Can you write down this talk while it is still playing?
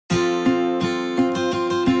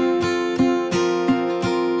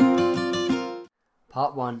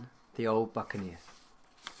Part 1. The Old Buccaneer.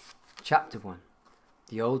 Chapter 1.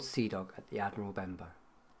 The Old Sea Dog at the Admiral Benbow.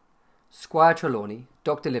 Squire Trelawney,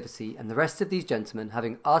 Dr. Livesey, and the rest of these gentlemen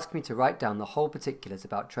having asked me to write down the whole particulars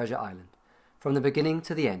about Treasure Island, from the beginning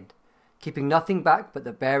to the end, keeping nothing back but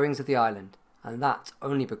the bearings of the island, and that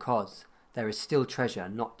only because there is still treasure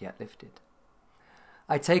not yet lifted.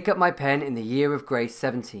 I take up my pen in the year of grace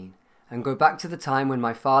 17, and go back to the time when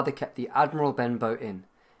my father kept the Admiral Benbow Inn,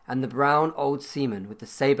 and the brown old seaman with the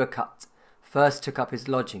sabre cut first took up his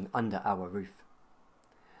lodging under our roof.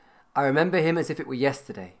 I remember him as if it were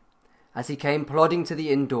yesterday, as he came plodding to the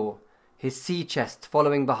inn door, his sea chest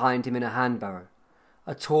following behind him in a hand-barrow,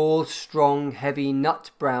 a tall, strong, heavy,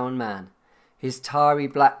 nut-brown man, his tarry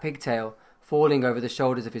black pigtail falling over the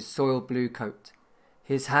shoulders of his soiled blue coat,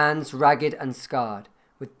 his hands ragged and scarred,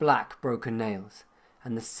 with black broken nails,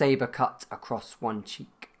 and the sabre cut across one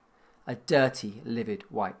cheek, a dirty, livid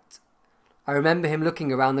white. I remember him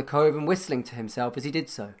looking around the cove and whistling to himself as he did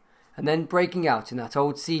so, and then breaking out in that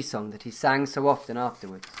old sea song that he sang so often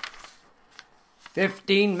afterwards.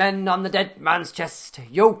 15 men on the dead man's chest,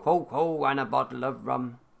 yo-ho-ho, and a bottle of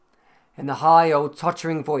rum, in the high old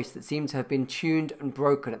tottering voice that seemed to have been tuned and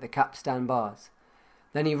broken at the capstan bars.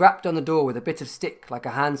 Then he rapped on the door with a bit of stick like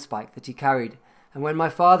a handspike that he carried, and when my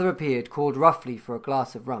father appeared, called roughly for a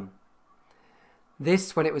glass of rum.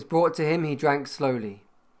 This, when it was brought to him, he drank slowly,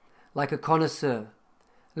 like a connoisseur,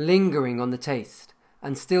 lingering on the taste,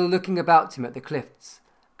 and still looking about him at the cliffs,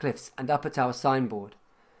 and up at our signboard.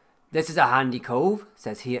 "This is a handy cove,"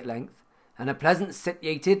 says he at length, "and a pleasant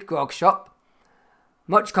situated grog shop.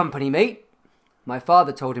 Much company, mate?" My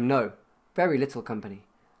father told him no, very little company.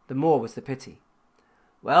 The more was the pity.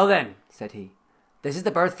 "Well then," said he, "this is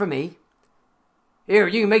the berth for me. Here,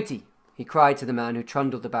 you matey," he cried to the man who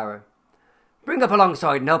trundled the barrow. "Bring up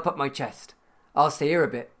alongside and help up my chest. I'll stay here a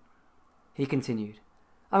bit." He continued,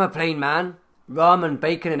 "I'm a plain man. Rum and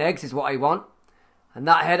bacon and eggs is what I want, and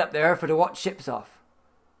that head up there for to watch ships off.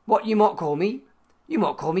 What you mought call me? You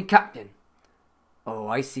mought call me captain. Oh,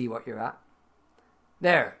 I see what you're at.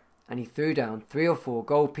 There," and he threw down 3 or 4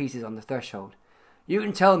 gold pieces on the threshold. "You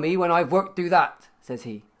can tell me when I've worked through that," says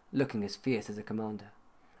he, looking as fierce as a commander.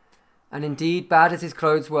 And indeed, bad as his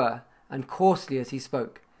clothes were, and coarsely as he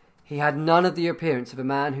spoke, he had none of the appearance of a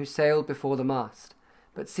man who sailed before the mast,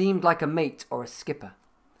 but seemed like a mate or a skipper,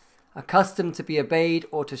 accustomed to be obeyed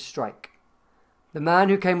or to strike. The man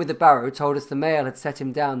who came with the barrow told us the mail had set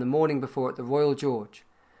him down the morning before at the Royal George,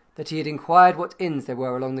 that he had inquired what inns there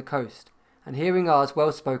were along the coast, and hearing ours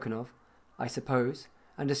well spoken of, I suppose,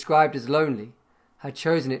 and described as lonely, had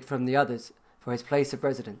chosen it from the others for his place of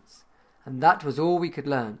residence, and that was all we could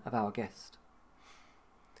learn of our guest.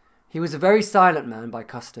 He was a very silent man by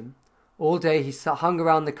custom. All day he hung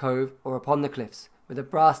around the cove or upon the cliffs with a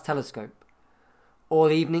brass telescope.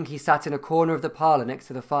 All evening he sat in a corner of the parlour next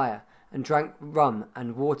to the fire and drank rum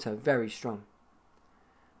and water very strong.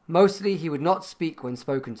 Mostly he would not speak when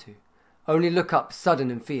spoken to, only look up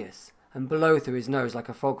sudden and fierce, and blow through his nose like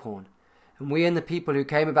a foghorn, and we and the people who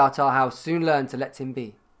came about our house soon learned to let him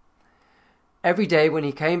be. Every day when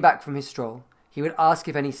he came back from his stroll, he would ask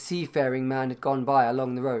if any seafaring man had gone by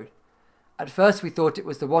along the road. At first we thought it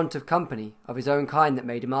was the want of company of his own kind that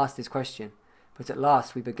made him ask this question, but at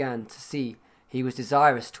last we began to see he was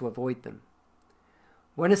desirous to avoid them.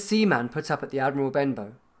 When a seaman put up at the Admiral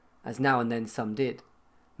Benbow, as now and then some did,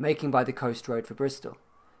 making by the coast road for Bristol,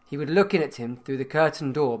 he would look in at him through the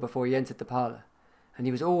curtained door before he entered the parlour, and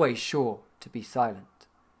he was always sure to be silent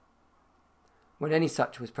when any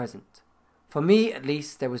such was present. For me, at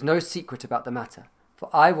least, there was no secret about the matter, for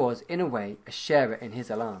I was, in a way, a sharer in his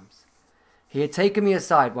alarms. He had taken me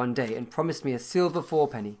aside one day and promised me a silver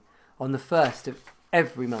 4penny on the 1st of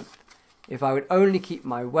every month, if I would only keep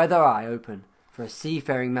my weather eye open for a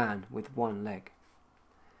seafaring man with one leg,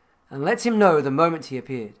 and let him know the moment he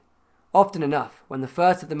appeared. Often enough, when the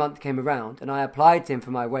 1st of the month came around, and I applied to him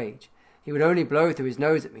for my wage, he would only blow through his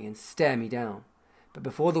nose at me and stare me down. But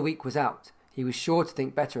before the week was out, he was sure to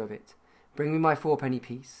think better of it, bring me my 4penny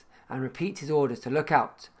piece, and repeat his orders to look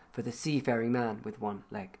out for the seafaring man with one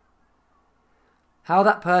leg. How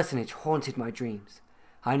that personage haunted my dreams,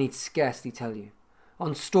 I need scarcely tell you.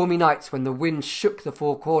 On stormy nights when the wind shook the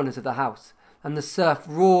 4 corners of the house, and the surf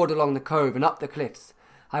roared along the cove and up the cliffs,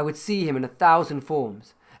 I would see him in 1,000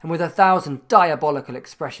 forms, and with 1,000 diabolical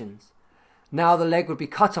expressions. Now the leg would be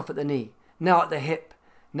cut off at the knee, now at the hip.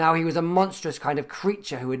 Now he was a monstrous kind of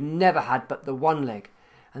creature who had never had but the one leg,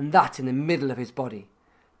 and that in the middle of his body.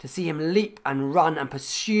 To see him leap and run and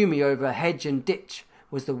pursue me over hedge and ditch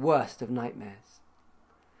was the worst of nightmares.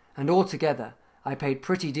 And altogether I paid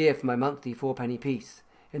pretty dear for my monthly 4penny piece.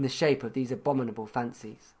 in the shape of these abominable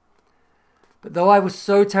fancies. But though I was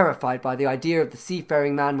so terrified by the idea of the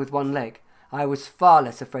seafaring man with one leg, I was far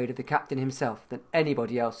less afraid of the captain himself than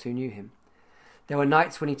anybody else who knew him. There were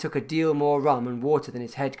nights when he took a deal more rum and water than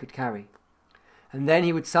his head could carry. And then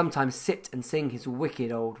he would sometimes sit and sing his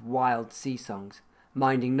wicked old wild sea songs,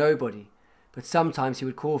 minding nobody, but sometimes he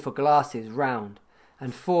would call for glasses round,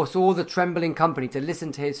 and force all the trembling company to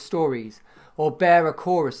listen to his stories, or bear a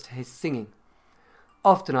chorus to his singing.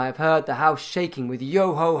 Often I have heard the house shaking with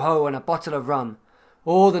yo-ho-ho and a bottle of rum,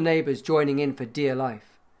 all the neighbours joining in for dear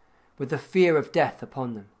life, with the fear of death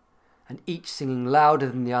upon them, and each singing louder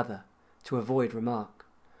than the other, to avoid remark.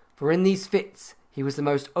 For in these fits he was the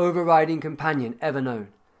most overriding companion ever known.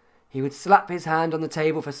 He would slap his hand on the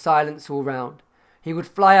table for silence all round. He would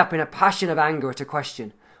fly up in a passion of anger at a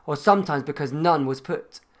question, or sometimes because none was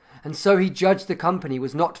put, and so he judged the company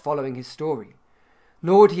was not following his story.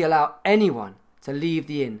 Nor would he allow anyone to leave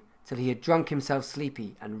the inn till he had drunk himself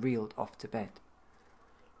sleepy and reeled off to bed.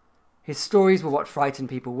 His stories were what frightened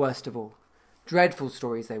people worst of all. Dreadful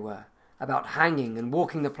stories they were, about hanging and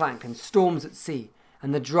walking the plank and storms at sea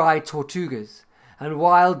and the dry Tortugas and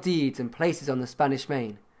wild deeds and places on the Spanish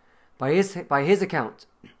Main. By his account,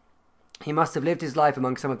 he must have lived his life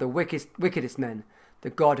among some of the wickedest men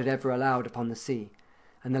that God had ever allowed upon the sea,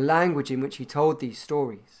 and the language in which he told these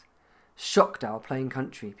stories shocked our plain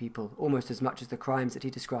country people almost as much as the crimes that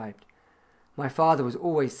he described. My father was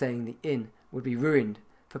always saying the inn would be ruined,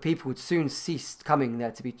 for people would soon cease coming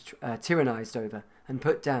there to be tyrannized over and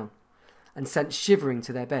put down, and sent shivering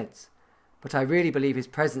to their beds. But I really believe his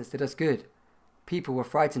presence did us good. People were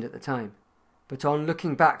frightened at the time, but on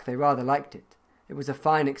looking back they rather liked it. It was a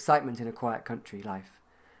fine excitement in a quiet country life,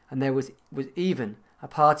 and there was even a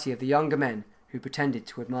party of the younger men who pretended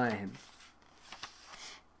to admire him,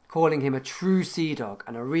 calling him a true sea dog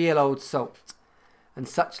and a real old salt, and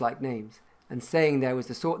such like names, and saying there was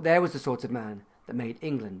the sort of man that made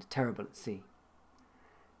England terrible at sea.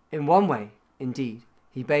 In one way, indeed,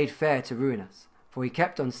 he bade fair to ruin us, for he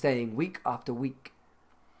kept on staying week after week,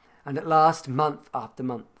 and at last month after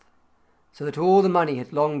month, so that all the money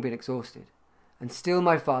had long been exhausted, and still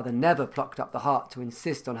my father never plucked up the heart to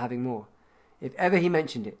insist on having more. If ever he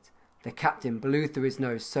mentioned it, the captain blew through his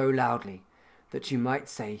nose so loudly that you might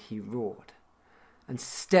say he roared, and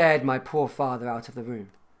stared my poor father out of the room.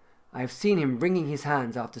 I have seen him wringing his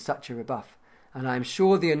hands after such a rebuff, and I am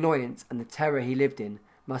sure the annoyance and the terror he lived in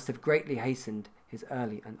must have greatly hastened his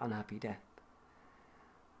early and unhappy death.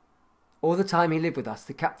 All the time he lived with us,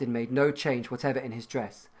 the captain made no change whatever in his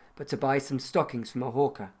dress, but to buy some stockings from a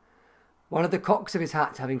hawker. One of the cocks of his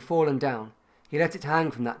hat having fallen down, he let it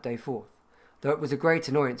hang from that day forth, though it was a great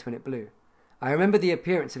annoyance when it blew. I remember the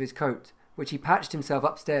appearance of his coat, which he patched himself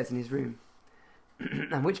upstairs in his room,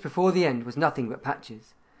 and which before the end was nothing but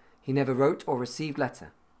patches. He never wrote or received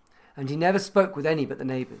letter, and he never spoke with any but the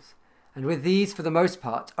neighbours, and with these for the most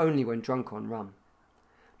part only when drunk on rum.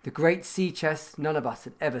 The great sea chest none of us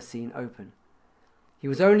had ever seen open. He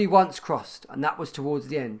was only once crossed, and that was towards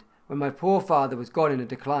the end, when my poor father was gone in a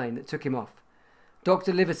decline that took him off.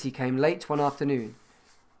 Dr. Livesey came late one afternoon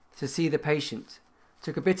to see the patient,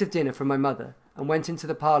 took a bit of dinner from my mother, and went into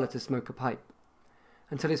the parlour to smoke a pipe,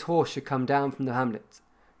 until his horse should come down from the hamlet,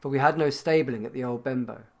 for we had no stabling at the old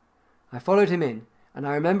Benbow. I followed him in, and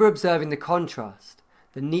I remember observing the contrast,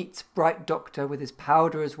 the neat, bright doctor with his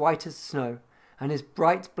powder as white as snow, and his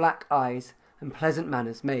bright black eyes and pleasant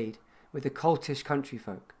manners made with the coltish country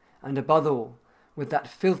folk, and above all, with that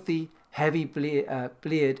filthy, heavy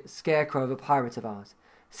bleared scarecrow of a pirate of ours,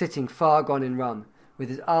 sitting far gone in rum, with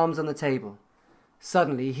his arms on the table.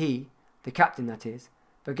 Suddenly he, the captain that is,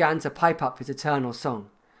 began to pipe up his eternal song.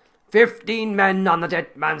 15 men on the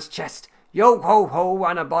dead man's chest, yo-ho-ho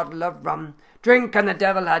and a bottle of rum, drink and the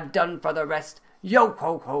devil had done for the rest,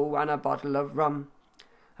 yo-ho-ho and a bottle of rum.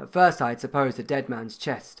 At first I had supposed the dead man's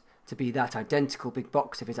chest to be that identical big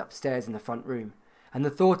box of his upstairs in the front room, and the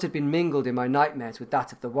thought had been mingled in my nightmares with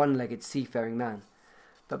that of the one-legged seafaring man.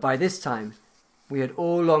 But by this time we had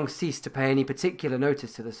all long ceased to pay any particular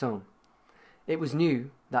notice to the song. It was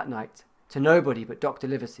new, that night, to nobody but Dr.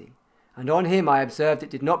 Livesey, and on him I observed it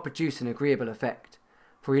did not produce an agreeable effect,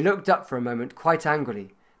 for he looked up for a moment quite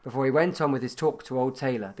angrily before he went on with his talk to old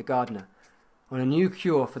Taylor, the gardener, on a new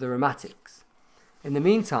cure for the rheumatics. In the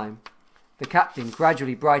meantime, the captain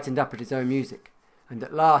gradually brightened up at his own music, and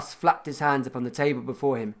at last flapped his hands upon the table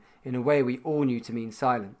before him in a way we all knew to mean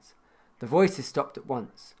silence. The voices stopped at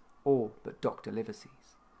once, all but Dr.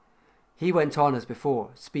 Livesey's. He went on as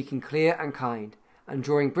before, speaking clear and kind, and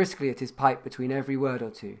drawing briskly at his pipe between every word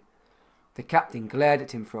or two. The captain glared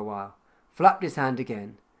at him for a while, flapped his hand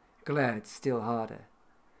again, glared still harder.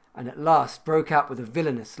 and at last broke out with a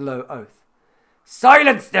villainous low oath.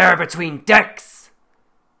 "Silence there between decks!"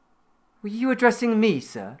 "Were you addressing me,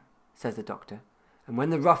 sir?" says the doctor, and when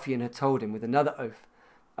the ruffian had told him with another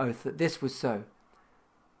oath that this was so,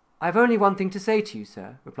 "I have only one thing to say to you,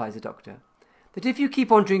 sir," replies the doctor, "that if you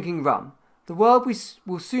keep on drinking rum, the world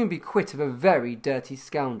will soon be quit of a very dirty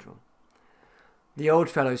scoundrel." The old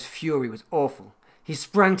fellow's fury was awful. He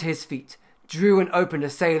sprang to his feet, drew and opened a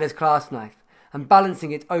sailor's clasp knife, and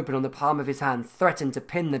balancing it open on the palm of his hand, threatened to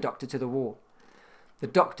pin the doctor to the wall. The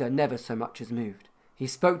doctor never so much as moved. He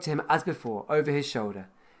spoke to him as before, over his shoulder,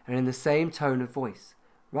 and in the same tone of voice,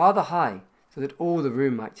 rather high, so that all the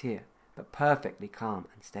room might hear, but perfectly calm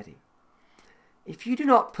and steady. "If you do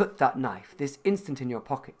not put that knife this instant in your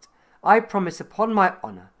pocket, I promise upon my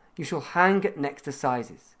honour you shall hang at next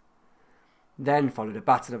assizes." Then followed a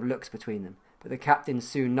battle of looks between them, but the captain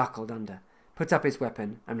soon knuckled under, put up his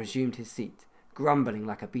weapon, and resumed his seat, grumbling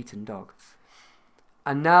like a beaten dog.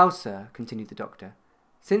 "And now, sir," continued the doctor,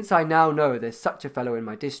 "since I now know there's such a fellow in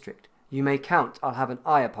my district, you may count I'll have an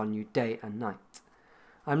eye upon you day and night.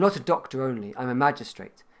 I'm not a doctor only, I'm a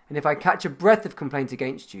magistrate, and if I catch a breath of complaint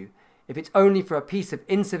against you, if it's only for a piece of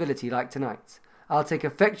incivility like tonight's, I'll take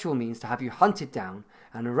effectual means to have you hunted down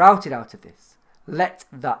and routed out of this. Let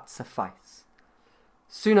that suffice."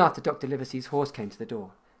 Soon after, Dr. Livesey's horse came to the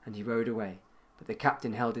door, and he rode away, but the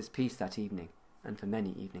captain held his peace that evening, and for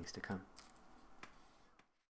many evenings to come.